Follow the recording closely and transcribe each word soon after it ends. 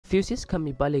ፊዚክስ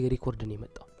ከሚባል የግሪክ ወርድ ነው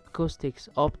የመጣው። አኮስቲክስ፣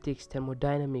 ኦፕቲክስ፣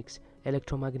 ቴርሞዳይናሚክስ፣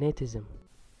 ኤሌክትሮማግኔቲዝም።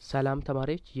 ሰላም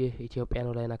ተማሪዎች፣ ይህ ኢትዮጵያን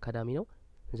ኦንላይን አካዳሚ ነው።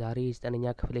 ዛሬ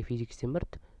 9ኛ ክፍል የፊዚክስ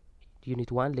ትምህርት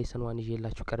ዩኒት 1 ሌሰን 1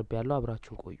 ይዤላችሁ ቀርብ ያለው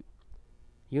አብራችሁን ቆዩ።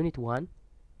 ዩኒት 1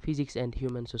 ፊዚክስ ኤንድ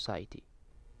ሂውመን ሶሳይቲ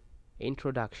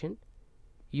ኢንትሮዳክሽን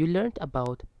You learned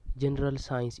about general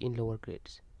science in lower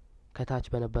grades. ከታች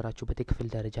በነበራችሁበት የክፍል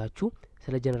ደረጃችሁ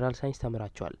ስለ ጀነራል ሳይንስ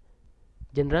ተምራችኋል።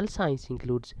 ጀነራል ሳይንስ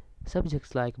includes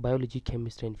subjects like biology,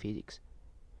 chemistry and physics.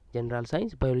 ጀነራል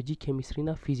ሳይንስ ባዮሎጂ፣ ኬሚስትሪ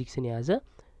እና ፊዚክስን የያዘ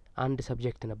አንድ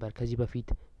ሰብጀክት ነበር ከዚህ በፊት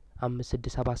 5 6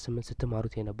 7 8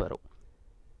 ስትማሩት የነበረው።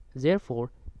 Therefore,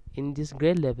 in this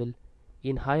grade level,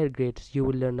 in higher grades you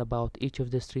will learn about each of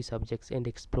the three subjects and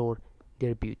explore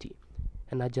their beauty.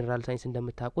 እና ጀነራል ሳይንስ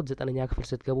እንደምታውቁት 9ኛ ክፍል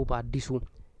ስትገቡ በአዲሱ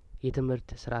የትምህርት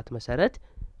ስርዓት መሰረት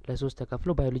ለሶስት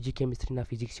ተከፍሎ ባዮሎጂ፣ ኬሚስትሪ እና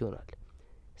ፊዚክስ ይሆናል።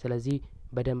 ስለዚህ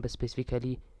በደንብ ስፔሲፊካሊ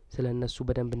ስለነሱ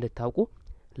በደንብ እንድታውቁ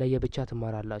ለየብቻ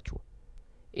ትማራላችሁ።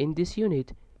 In this unit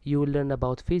you will learn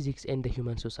about physics and the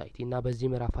human society. እና በዚህ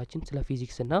ምዕራፋችን ስለ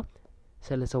ፊዚክስ እና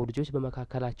ስለ ሰው ልጆች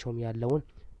በመካከላቸውም ያለውን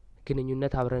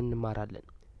ግንኙነት አብረን እንማራለን።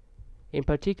 In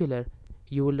particular,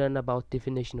 you will learn about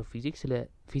definition of physics. ስለ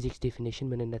ፊዚክስ ዴፊኒሽን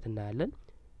ምንነት እናያለን።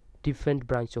 different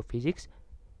branches of physics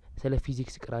ስለ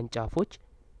ፊዚክስ ቅርንጫፎች፣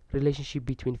 relationship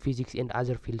between physics and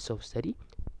other fields of study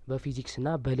በፊዚክስ እና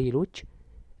በሌሎች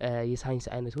የሳይንስ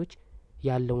አይነቶች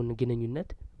ያለውን ግንኙነት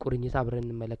ቁርኝት አብረን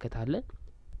እንመለከታለን።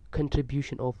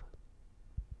 contribution of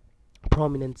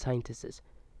prominent scientists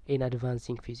in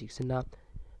advancing physics እና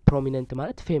prominent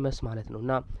ማለት famous ማለት ነው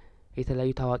እና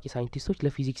የተለያዩ ታዋቂ ሳይንቲስቶች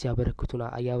ለፊዚክስ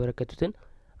ያበረከቱትን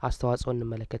አስተዋጽኦ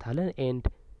እንመለከታለን። and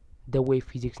the way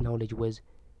physics knowledge was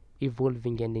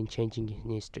evolving and changing in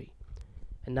history.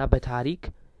 እና በታሪክ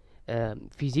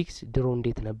ፊዚክስ ድሮ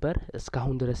እንዴት ነበር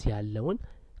እስካሁን ድረስ ያለውን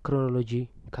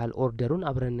ክሮኖሎጂካል ኦርደሩን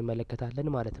አብረን እንመለከታለን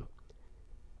ማለት ነው።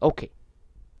 ኦኬ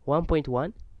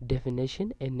 1.1 definition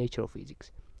and nature of physics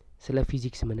ስለ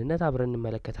ፊዚክስ ምንነት አብረን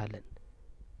እንመለከታለን።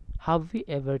 have we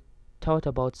ever thought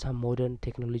about some modern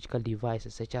technological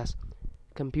devices such as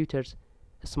computers,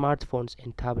 smartphones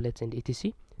and tablets and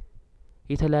etc.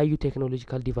 የተለያዩ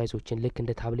ቴክኖሎጂካል ዲቫይሶችን ልክ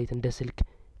እንደ ታብሌት፣ እንደ ስልክ፣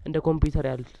 እንደ ኮምፒውተር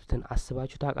ያሉትን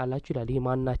አስባችሁ ታውቃላችሁ ይላል። ይህ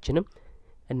ማናችንም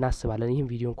እናስባለን። ይህን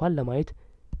ቪዲዮ እንኳን ለማየት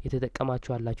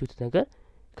የተጠቀማችሁ ያላችሁት ነገር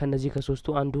ከነዚህ ከሶስቱ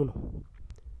አንዱ ነው።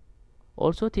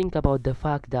 Also think about the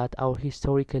fact that our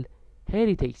historical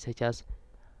heritage such as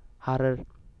Harar,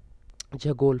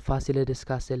 Jagol, Fasilides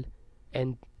Castle and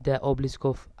the obelisk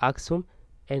of Aksum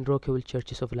and Rockawell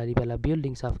churches of Lalibela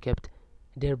buildings have kept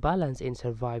their balance and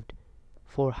survived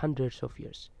for hundreds of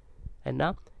years. እና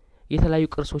የተለያዩ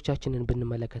ቅርሶቻችንን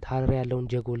ብንመለከት ሀረር ያለውን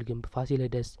ጀጎል ግንብ፣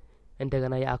 ፋሲለደስ፣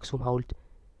 እንደገና የአክሱም ሐውልት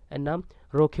እና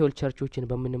ሮክዌል ቸርቾችን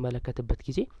በምንመለከትበት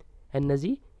ጊዜ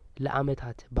እነዚህ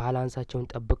ለአመታት ባላንሳቸውን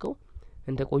ጠብቀው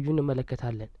እንደቆዩ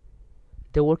እንመለከታለን።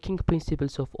 The working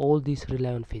principles of all these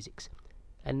rely on physics.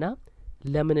 እና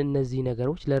ለምን እነዚህ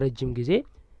ነገሮች ለረጅም ጊዜ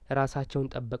ራሳቸውን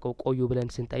ጠብቀው ቆዩ ብለን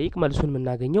ስንጠይቅ መልሱን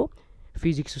የምናገኘው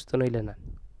ፊዚክስ ውስጥ ነው ይለናል።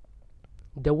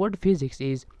 The word physics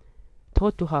is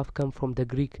thought to have come from the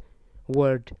Greek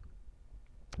word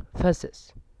physis,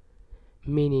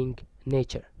 meaning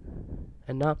nature.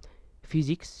 እና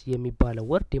ፊዚክስ የሚባለው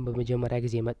ወርድ በመጀመሪያ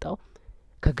ጊዜ የመጣው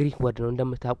ከግሪክ ወርድ ነው።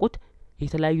 እንደምታውቁት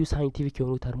የተለያዩ ሳይንቲፊክ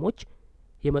የሆኑ ተርሞች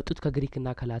የመጡት ከግሪክና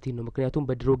ከላቲን ነው። ምክንያቱም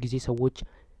በድሮ ጊዜ ሰዎች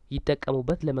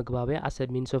ይጠቀሙበት ለመግባቢያ as a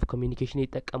means of communication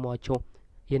ይጠቀሟቸው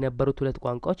የነበሩት ሁለት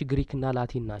ቋንቋዎች ግሪክና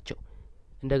ላቲን ናቸው።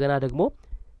 እንደገና ደግሞ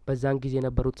በዛን ጊዜ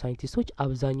የነበሩት ሳይንቲስቶች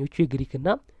አብዛኞቹ የግሪክና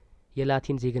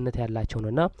የላቲን ዜግነት ያላቸው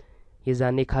ነውና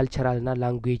የዛኔ ካልቸራልና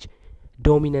ላንጉዌጅ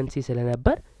ዶሚናንሲ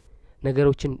ስለነበር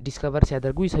ነገሮችን ዲስከቨር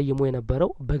ሲያደርጉ ይሰይሙ የነበረው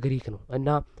በግሪክ ነው እና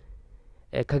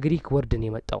ከግሪክ ወርድ ነው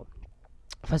የመጣው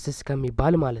ፈስስ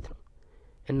ከሚባል ማለት ነው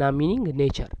እና ሚኒንግ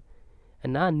ኔቸር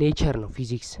እና ኔቸር ነው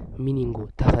ፊዚክስ ሚኒንጉ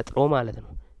ተፈጥሮ ማለት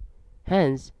ነው።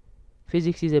 hence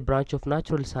physics is a branch of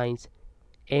natural science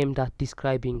aimed at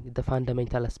describing the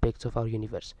fundamental aspects of our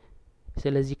universe.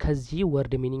 ስለዚህ ከዚህ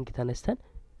ወርድ ሚኒንግ ተነስተን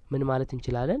ምን ማለት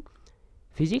እንችላለን?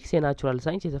 ፊዚክስ የናቹራል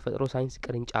ሳይንስ የተፈጥሮ ሳይንስ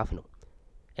ቅርንጫፍ ነው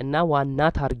እና ዋና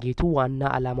ታርጌቱ ዋና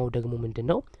አላማው ደግሞ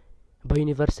ምንድነው?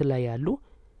 በዩኒቨርስ ላይ ያሉ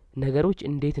ነገሮች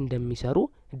እንዴት እንደሚሰሩ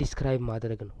ዲስክራይብ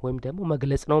ማድረግ ነው ወይም ደግሞ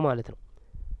መግለጽ ነው ማለት ነው።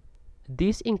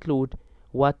 These include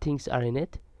what things are in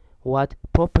it, what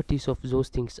properties of those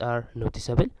things are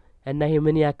noticeable. እና ይሄ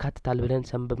ምን ያካትታል ብለን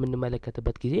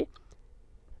በምንመለከትበት ጊዜ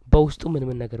በውስጡ ምን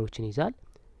ነገሮችን ይዛል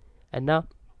እና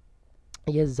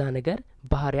የዛ ነገር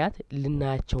ባህሪያት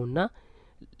ልናያቸውና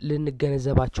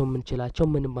ልንገነዘባቸው የምንችላቸው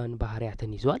ምን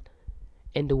ባህሪያትን ይዟል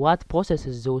and what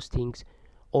processes those things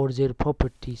or their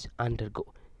properties undergo.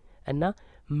 እና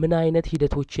ምን አይነት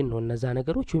ሂደቶችን ነው እነዛ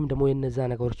ነገሮች ወይም ደግሞ የነዛ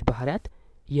ነገሮች ባህሪያት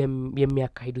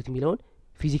የሚያካሂዱት የሚለውን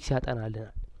ፊዚክስ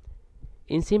ያጠናልናል።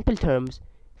 In simple terms,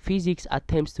 physics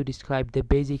attempts to describe the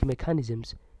basic mechanisms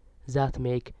that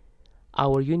make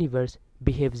our universe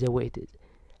behave the way it is.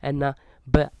 እና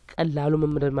በቀላሉ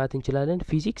መምረር ማለት እንችላለን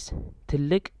ፊዚክስ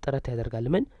ትልቅ ጥረት ያደርጋል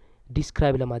ምን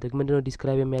ዲስክራይብ ለማድረግ ምንድነው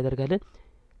ዲስክራይብ የሚያደርጋለን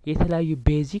የተለያዩ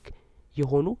ቤዚክ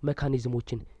የሆኑ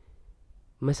ሜካኒዝሞችን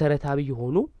መሰረታዊ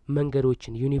የሆኑ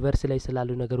መንገዶችን ዩኒቨርስ ላይ ስላሉ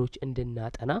ነገሮች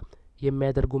እንድናጠና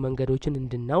የሚያደርጉ መንገዶችን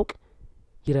እንድናውቅ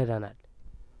ይረዳናል።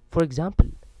 For example,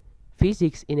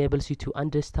 physics enables you to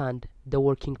understand the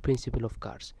working principle of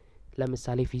cars.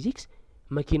 ለምሳሌ ፊዚክስ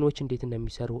መኪኖች እንዴት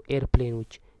እንደሚሰሩ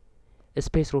ኤርፕሌኖች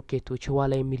ስፔስ ሮኬቶች ህዋ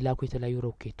ላይ የሚላኩ የተለያዩ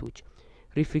ሮኬቶች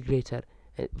ሪፍሪጅሬተር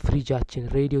ፍሪጃችን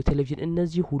ሬዲዮ ቴሌቪዥን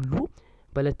እነዚህ ሁሉ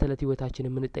በዕለት ተዕለት ህይወታችን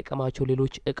የምንጠቀማቸው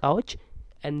ሌሎች እቃዎች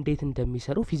እንዴት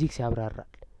እንደሚሰሩ ፊዚክስ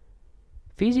ያብራራል።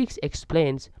 Physics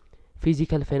explains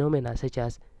physical phenomena such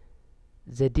as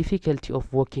the difficulty of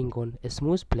walking on a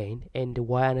smooth plane and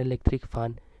why an electric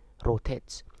fan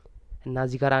rotates. እና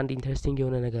እዚህ ጋር አንድ ኢንተረስቲንግ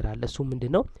የሆነ ነገር አለ። እሱ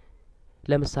ምንድነው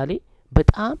ለምሳሌ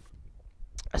በጣም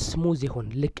ስሙዝ ይሆን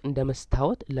ልክ እንደ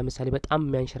መስታወት ለምሳሌ በጣም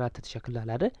የሚያንሸራተት ሸክል አለ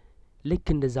አይደል ልክ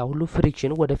እንደዛ ሁሉ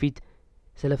ፍሪክሽኑ ወደፊት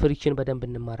ስለ ፍሪክሽን በደንብ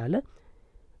እንማራለን።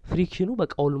 ፍሪክሽኑ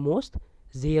በቃ ኦልሞስት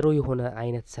ዜሮ የሆነ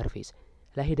አይነት ሰርፌስ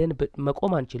ላይ ሄደን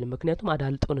መቆም አንችልም ምክንያቱም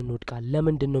አዳልጦን እንወድቃለን።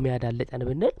 ለምንድን ነው የሚያዳልጠን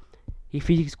ብንል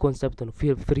የፊዚክስ ኮንሰፕት ነው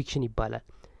ፍሪክሽን ይባላል።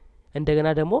 እንደገና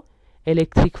ደግሞ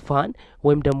ኤሌክትሪክ ፋን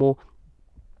ወይም ደግሞ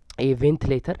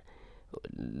ቬንቲሌተር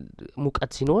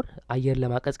ሙቀት ሲኖር አየር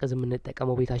ለማቀዝቀዝ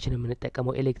የምንጠቀመው ቤታችን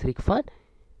የምንጠቀመው ኤሌክትሪክ ፋን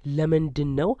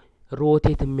ለምንድን ነው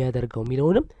ሮቴት የሚያደርገው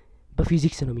የሚለውንም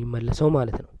በፊዚክስ ነው የሚመለሰው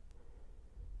ማለት ነው።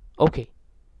 ኦኬ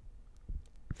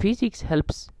physics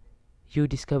helps you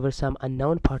discover some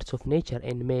unknown parts of nature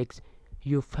and makes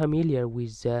you familiar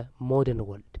with the modern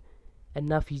world.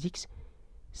 እና ፊዚክስ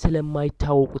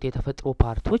ስለማይታወቁት የተፈጥሮ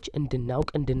ፓርቶች እንድናውቅ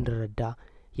እንድንረዳ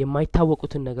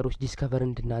የማይታወቁትን ነገሮች ዲስከቨር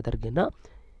እንድናደርግና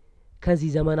ከዚህ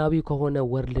ዘመናዊ ከሆነ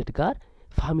ወርልድ ጋር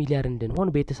ፋሚሊያር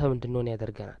እንድንሆን ቤተሰብ እንድንሆን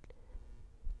ያደርገናል።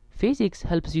 Physics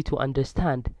helps you to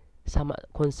understand some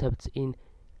concepts in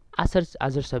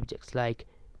other subjects like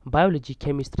biology,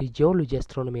 chemistry, geology,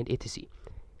 astronomy and etc.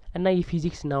 እና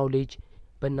የፊዚክስ ናውሌጅ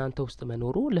በእናንተ ውስጥ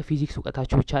መኖሩ ለፊዚክስ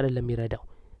እውቀታችሁ ብቻ አይደለም የሚረዳው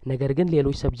ነገር ግን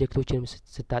ሌሎች ሰብጀክቶችን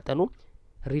ስታጠኑ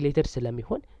ሪሌትድ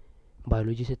ስለሚሆን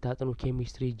ባዮሎጂ ስታጠኑ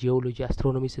ኬሚስትሪ ጂኦሎጂ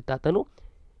አስትሮኖሚ ስታጠኑ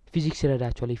ፊዚክስ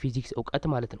ይረዳችኋል የፊዚክስ እውቀት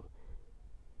ማለት ነው።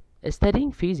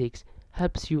 Studying physics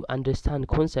helps you understand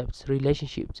concepts,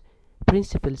 relationships,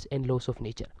 principles and laws of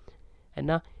nature. እና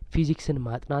ፊዚክስን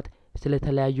ማጥናት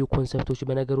ስለተለያዩ ኮንሰፕቶች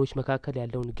በነገሮች መካከል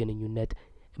ያለውን ግንኙነት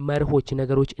መርሆች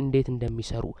ነገሮች እንዴት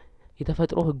እንደሚሰሩ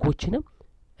የተፈጥሮ ህጎችንም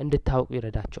እንድታውቁ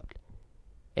ይረዳቸዋል።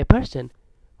 A person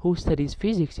who studies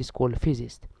physics is called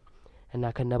physicist. እና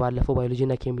ከነባለፈው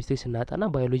ባዮሎጂና ኬሚስትሪ ስናጠና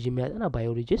ባዮሎጂ የሚያጠና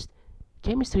ባዮሎጂስት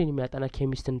ኬሚስትሪን የሚያጠና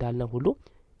ኬሚስት እንዳልነው ሁሉ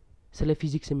ስለ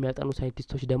ፊዚክስ የሚያጠኑ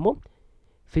ሳይንቲስቶች ደግሞ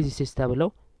ፊዚሲስት ተብለው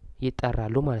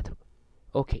ይጠራሉ ማለት ነው።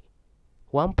 ኦኬ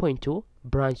 1.2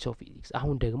 ብራንች ኦፍ ፊዚክስ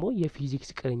አሁን ደግሞ የፊዚክስ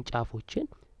ቅርንጫፎችን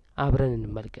አብረን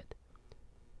እንመልከት።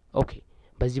 ኦኬ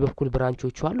በዚህ በኩል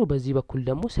ብራንቾቹ አሉ በዚህ በኩል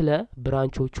ደግሞ ስለ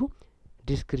ብራንቾቹ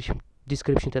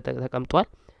ዲስክሪፕሽን ተቀምጧል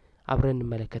አብረን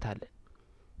እንመለከታለን።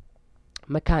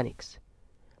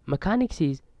 Mechanics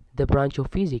is the branch of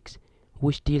physics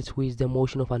which deals with the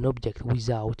motion of an object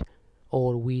without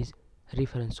or with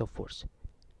reference of force.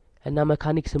 እና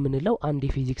መካኒክስ የምንለው አንድ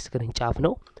የፊዚክስ ቅርንጫፍ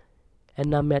ነው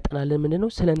እና የሚያጠናልን ምንድነው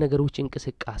ስለ ነገሮች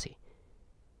እንቅስቃሴ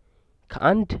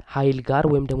ከአንድ ኃይል ጋር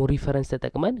ወይም ደግሞ ሪፈረንስ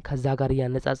ተጠቅመን ከዛ ጋር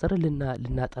ያነጻጸርን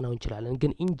ልናጠናው እንችላለን።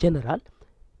 ግን ኢን ጀነራል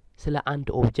ስለ አንድ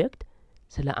ኦብጀክት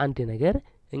ስለ አንድ ነገር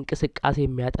እንቅስቃሴ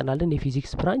የሚያጠናልን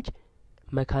የፊዚክስ ብራንች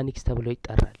mechanics ተብሎ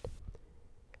ይጠራል።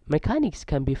 Mechanics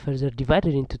can be further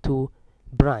divided into two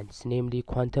branches, namely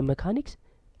quantum mechanics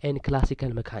and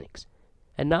classical mechanics.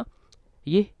 እና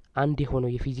ይህ አንድ የሆነው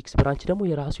የፊዚክስ ብራንች ደግሞ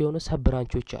የራሱ የሆነ ሰብ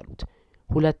ብራንቾች አሉት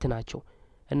ሁለት ናቸው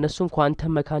እነሱም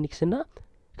ኳንተም ሜካኒክስ እና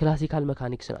ክላሲካል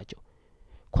ሜካኒክስ ናቸው።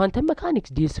 ኳንተም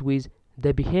ሜካኒክስ deals with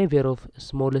the behavior of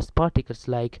smallest particles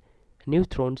like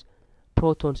neutrons,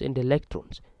 protons and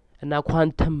electrons. እና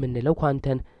ኳንተም ምንለው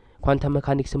ኳንተም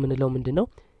ሜካኒክስ ምንለው ምንድነው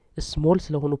ስሞል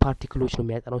ስለሆኑ ፓርቲክሎች ነው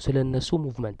የሚያጠናው ስለነሱ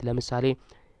ሙቭመንት ለምሳሌ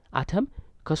አተም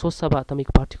ከ3 ሰብ አቶሚክ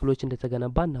ፓርቲክሎች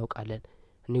እንደተገነባ እናውቃለን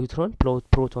ኒውትሮን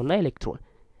ፕሮቶን እና ኤሌክትሮን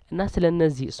እና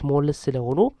ስለነዚህ ስሞልስ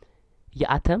ስለሆኑ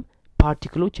የአተም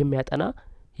ፓርቲክሎች የሚያጠና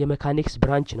የሜካኒክስ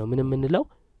ብራንች ነው ምን ምንለው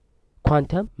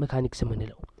ኳንተም ሜካኒክስ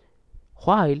ምንለው።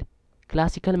 while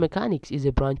classical mechanics is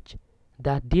a branch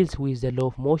that deals with the law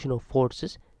of motion of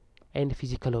forces and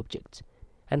physical objects.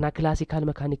 እና ክላሲካል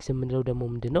ሜካኒክስ ምንለው ደግሞ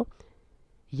ምንድነው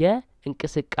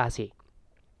የእንቅስቃሴ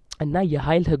እና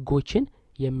የኃይል ህጎችን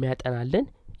የሚያጠናልን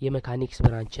የሜካኒክስ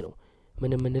ብራንች ነው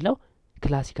ምን የምንለው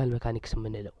ክላሲካል ሜካኒክስ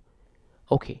የምንለው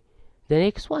ኦኬ the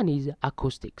next one is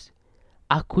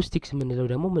acoustics የምንለው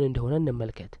ደግሞ ምን እንደሆነ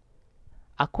እንመልከት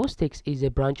acoustics is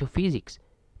a branch of physics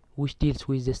which deals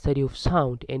with the study of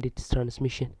sound and its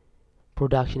transmission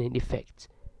production and effects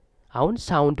አሁን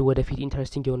ሳውንድ ወደፊት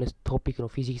ኢንተረስቲንግ የሆነ ቶፒክ ነው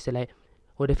ፊዚክስ ላይ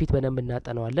ወደፊት በደንብ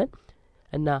እናጠናዋለን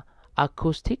እና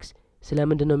አኮስቲክስ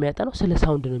ስለምንድን ነው የሚያጠናው ስለ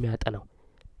ሳውንድ ነው የሚያጠናው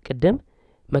ቅድም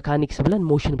ሜካኒክስ ብለን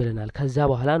ሞሽን ብለናል ከዛ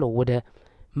በኋላ ነው ወደ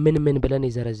ምን ብለን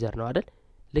የዘረዘር ነው አይደል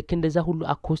ልክ እንደዛ ሁሉ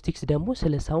አኮስቲክስ ደግሞ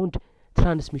ስለ ሳውንድ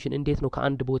ትራንስሚሽን እንዴት ነው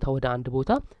ከአንድ ቦታ ወደ አንድ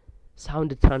ቦታ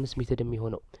ሳውንድ ትራንስሚትድ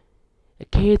የሚሆነው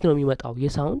ከየት ነው የሚመጣው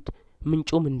የሳውንድ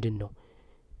ምንጩ ምንድነው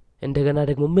እንደገና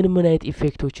ደግሞ ምን አይነት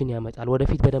ኢፌክቶችን ያመጣል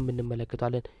ወደፊት በደንብ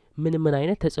እንመለከታለን ምን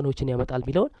አይነት ተጽዕኖችን ያመጣል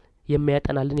ቢለውን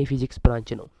የሚያጠናልን የፊዚክስ ብራንች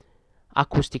ነው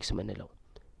አኮስቲክስ ምንለው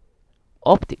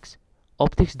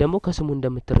ኦፕቲክስ ደግሞ ከስሙ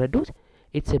እንደምትረዱት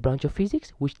it's a branch of physics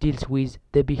which deals with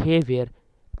the behavior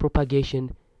propagation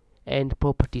and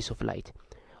properties of light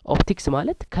ኦፕቲክስ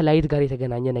ማለት ከላይት ጋር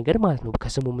የተገናኘ ነገር ማለት ነው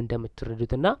ከስሙም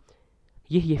እንደምትረዱትና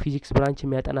ይህ የፊዚክስ ብራንች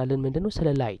የሚያጠናልን ምንድነው ስለ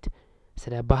ላይት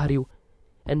ስለ ባህሪው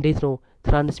እንዴት ነው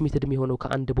ትራንስሚትድ የሚሆነው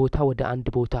ከአንድ ቦታ ወደ አንድ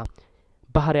ቦታ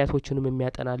ባህሪያቶቹንም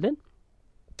የሚያጠናልን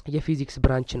የፊዚክስ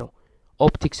ብራንች ነው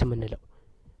ኦፕቲክስ ምንለው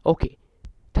ኦኬ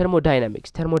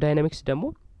ተርሞዳይናሚክስ ደግሞ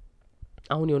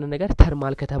አሁን የሆነ ነገር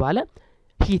ተርማል ከተባለ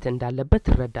ሂት እንዳለበት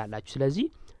ትረዳላችሁ ስለዚህ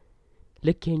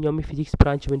ልክ ይሄኛው የፊዚክስ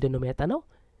ብራንች ምንድነው የሚያጠናው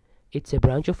it's a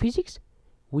branch of physics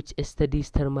which studies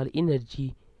thermal energy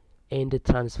and the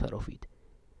transfer of it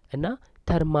እና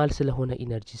ተርማል ስለሆነ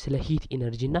ኢነርጂ ስለ ሂት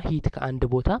ኢነርጂ እና ሂት ከአንድ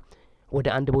ቦታ ወደ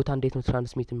አንድ ቦታ እንዴት ነው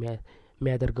ትራንስሚት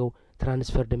የሚያደርገው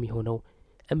ትራንስፈርድ የሚሆነው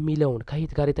የሚለውን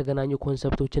ከሂት ጋር የተገናኙ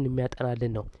ኮንሰፕቶችን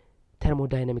የሚያጠናልን ነው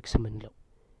ተርሞዳይናሚክስ ምንለው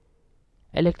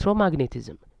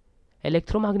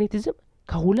ኤሌክትሮማግኔቲዝም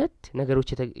ከሁለት ነገሮች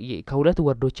ከሁለት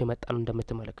ወርዶች የመጣ ነው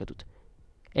እንደምትመለከቱት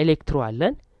ኤሌክትሮ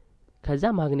አለን ከዛ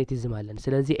ማግኔቲዝም አለን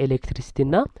ስለዚህ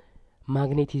ኤሌክትሪሲቲና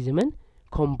ማግኔቲዝምን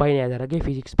ኮምባይን ያደረገ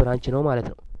የፊዚክስ ብራንች ነው ማለት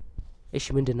ነው እሺ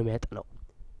ምንድነው የሚያጠናው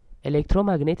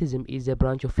ኤሌክትሮማግኔቲዝም is a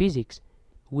branch of physics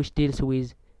which deals with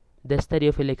the study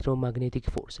of electromagnetic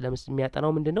force ለምሳሌ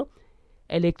የሚያጠናው ምንድነው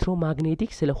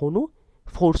ኤሌክትሮማግኔቲክ ስለሆኑ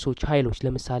ፎርሶች ኃይሎች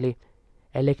ለምሳሌ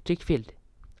ኤሌክትሪክ ፊልድ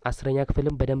 10ኛ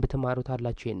ክፍልም በደንብ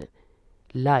ተማሩታላችሁ ይሄንን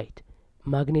ላይት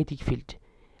ማግኔቲክ ፊልድ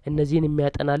እነዚህን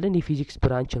የሚያጠናልን የፊዚክስ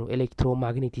ብራንች ነው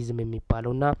ኤሌክትሮማግኔቲዝም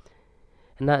የሚባለውና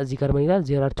እዚህ ጋር ምን ይላል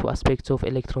there are two aspects of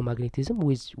electromagnetism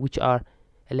which are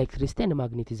electricity and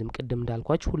magnetism ቅድም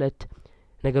እንዳልኳችሁ ሁለት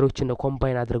ነገሮችን ነው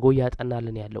ኮምባይን አድርጎ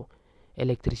ያጠናልን ያለው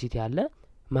ኤሌክትሪሲቲ አለ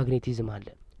ማግኔቲዝም አለ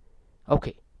ኦኬ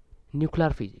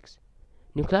ኒውክሊየር ፊዚክስ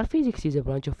is a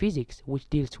branch of physics which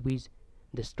deals with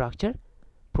the structure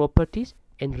properties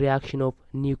and reaction of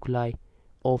nuclei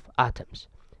of atoms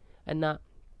እና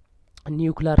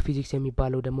ኒውክሊየር ፊዚክስ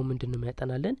የሚባለው ደግሞ ምንድነው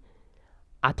የሚያጠናልን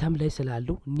አተም ላይ ስላሉ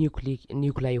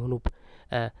ኒውክሊየር የሆኑ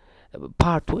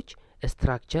ፓርቶች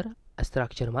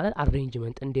ስትራክቸር ማለት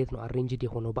አሬንጅመንት እንዴት ነው አሬንጅድ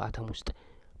የሆነው በአተም ውስጥ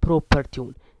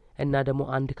ፕሮፐርቲውን እና ደግሞ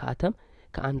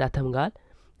ከአንድ አተም ጋር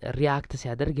ሪአክት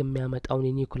ሲያደርግ የሚያመጣውን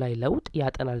የኒውክሊየር ለውጥ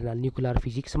ያጠናልናል ኒውክሊየር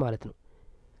ፊዚክስ ማለት ነው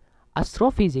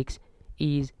አስትሮፊዚክስ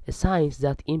is a science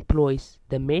that employs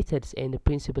the methods and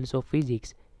principles of physics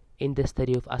in the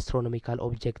study of astronomical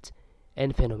objects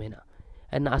and phenomena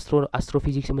እና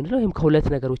አስትሮፊዚክስ ምንድነው ይሄም ከሁለት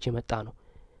ነገሮች የመጣ ነው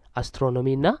አስትሮኖሚ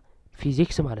እና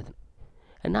ፊዚክስ ማለት ነው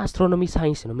እና አስትሮኖሚ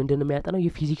ሳይንስ ነው ምንድነው የሚያጠናው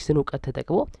የፊዚክስን ዕውቀት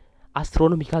ተጠቅሞ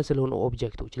አስትሮኖሚካል ስለሆኑ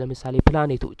ኦብጀክቶች ለምሳሌ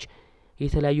ፕላኔቶች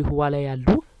የተለያዩ ህዋ ላይ ያሉ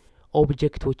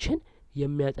ኦብጀክቶችን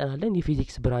የሚያጠናልን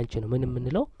የፊዚክስ ብራንች ነው ምን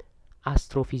የምንለው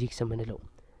አስትሮፊዚክስ የምንለው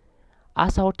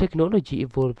as our technology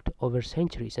evolved over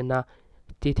centuries እና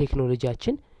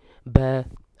ቴክኖሎጂያችን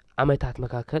በአመታት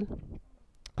መካከል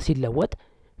ሲለወጥ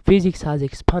physics has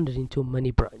expanded into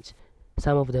many branches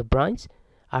some of the branches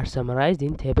are summarized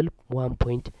in table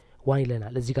 1.1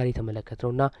 ይለናል እዚህ ጋር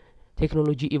የተመለከተውና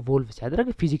ቴክኖሎጂ ኢቮልቭ ሲያደርግ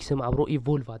ፊዚክስም አብሮ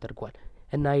ኢቮልቭ አድርጓል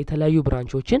እና የተለያዩ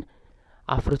ብራንቾችን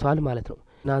አፍርቷል ማለት ነው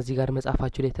እና እዚህ ጋር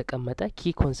መጻፋችሁ ላይ የተቀመጠ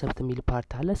ኪ ኮንሰፕት የሚል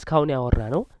ፓርት አለ እስካሁን ያወራ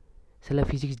ነው ስለ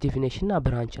ፊዚክስ ዴፊኒሽን እና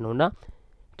ብራንች ነውና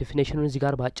ዴፊኒሽኑን እዚህ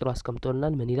ጋር ባጭሩ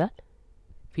አስቀምጦልናል ምን ይላል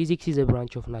physics is a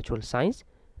branch of natural science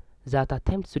that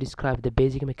attempts to describe the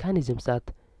basic mechanisms that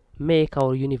make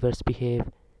our universe behave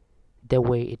the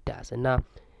way it does እና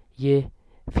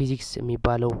የፊዚክስ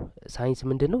የሚባለው ሳይንስ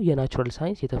ምንድነው የናቹራል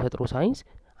ሳይንስ የተፈጥሮ ሳይንስ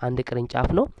አንድ ቅርንጫፍ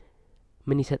ነው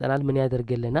ምን ይሰጠናል ምን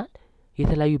ያደርግልናል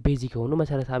የተለያዩ ቤዚክ የሆኑ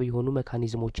መሰረታዊ የሆኑ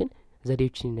ሜካኒዝሞችን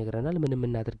ዘዴዎችን ይነግረናል ምን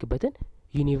እናደርግበትን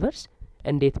ዩኒቨርስ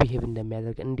እንዴት ቢሄቭ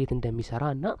እንደሚያደርግ እንዴት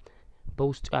እንደሚሰራና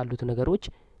በውስጡ ያሉት ነገሮች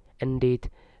እንዴት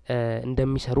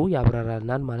እንደሚሰሩ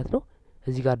ያብራራልናል ማለት ነው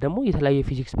እዚህ ጋር ደግሞ የተለያዩ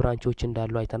የፊዚክስ ብራንቾች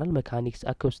እንዳሉ አይተናል። ሜካኒክስ፣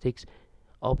 አኮስቲክስ፣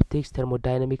 ኦፕቲክስ፣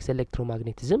 ተርሞዳይናሚክስ፣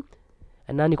 ኤሌክትሮማግኔቲዝም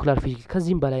እና ኒኩላር ፊዚክስ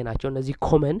ከዚህም በላይ ናቸው። እነዚህ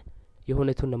ኮመን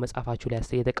የሆነቱን ነው መጽሐፋችሁ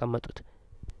ላይ የተቀመጡት።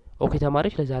 ኦኬ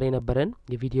ተማሪዎች ለዛሬ ነበረን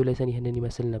የቪዲዮ ሌሰን ይህንን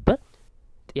ይመስል ነበር።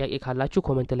 ጥያቄ ካላችሁ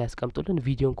ኮሜንት ላይ ያስቀምጡልን።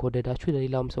 ቪዲዮን ከወደዳችሁ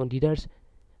ለሌላውም ሰው እንዲደርስ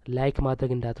ላይክ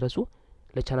ማድረግ እንዳትረሱ።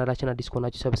 ለቻናላችን አዲስ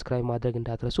ከሆናችሁ ሰብስክራይብ ማድረግ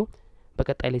እንዳትረሱ።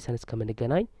 በቀጣይ ሌሰን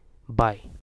እስከምንገናኝ ባይ